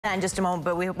In just a moment,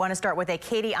 but we want to start with a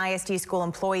Katy ISD school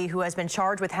employee who has been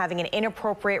charged with having an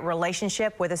inappropriate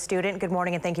relationship with a student. Good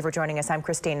morning and thank you for joining us. I'm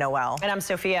Christine Noel. And I'm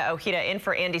Sophia Ojeda in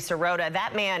for Andy Sirota.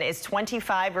 That man is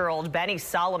 25-year-old Benny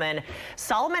Solomon.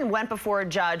 Solomon went before a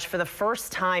judge for the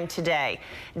first time today.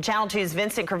 Channel 2's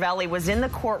Vincent Crivelli was in the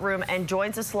courtroom and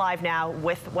joins us live now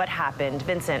with what happened.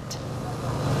 Vincent.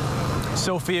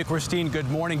 Sophia, Christine, good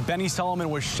morning. Benny Solomon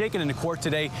was shaken into court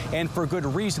today, and for good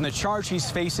reason. The charge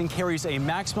he's facing carries a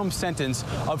maximum sentence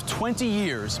of 20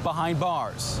 years behind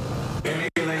bars.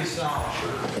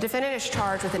 The defendant is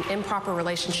charged with an improper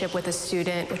relationship with a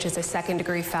student, which is a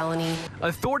second-degree felony.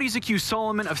 Authorities accuse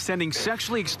Solomon of sending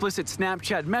sexually explicit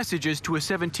Snapchat messages to a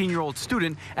 17-year-old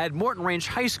student at Morton Ranch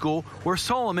High School, where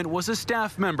Solomon was a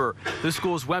staff member. The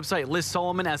school's website lists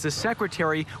Solomon as a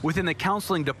secretary within the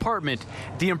counseling department.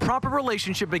 The improper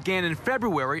relationship began in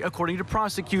February, according to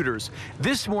prosecutors.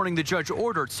 This morning, the judge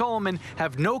ordered Solomon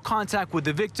have no contact with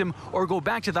the victim or go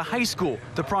back to the high school.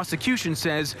 The prosecution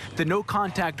says the no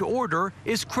contact order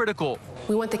is critical.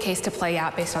 We want the case to play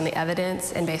out based on the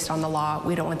evidence and based on the law.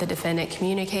 We don't want the defendant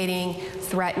communicating,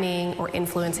 threatening, or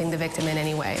influencing the victim in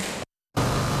any way.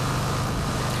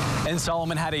 And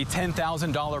Solomon had a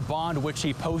 $10,000 bond, which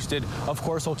he posted. Of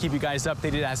course, we'll keep you guys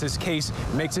updated as this case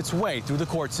makes its way through the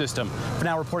court system. For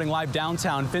now, reporting live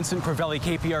downtown, Vincent Crivelli,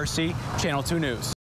 KPRC, Channel 2 News.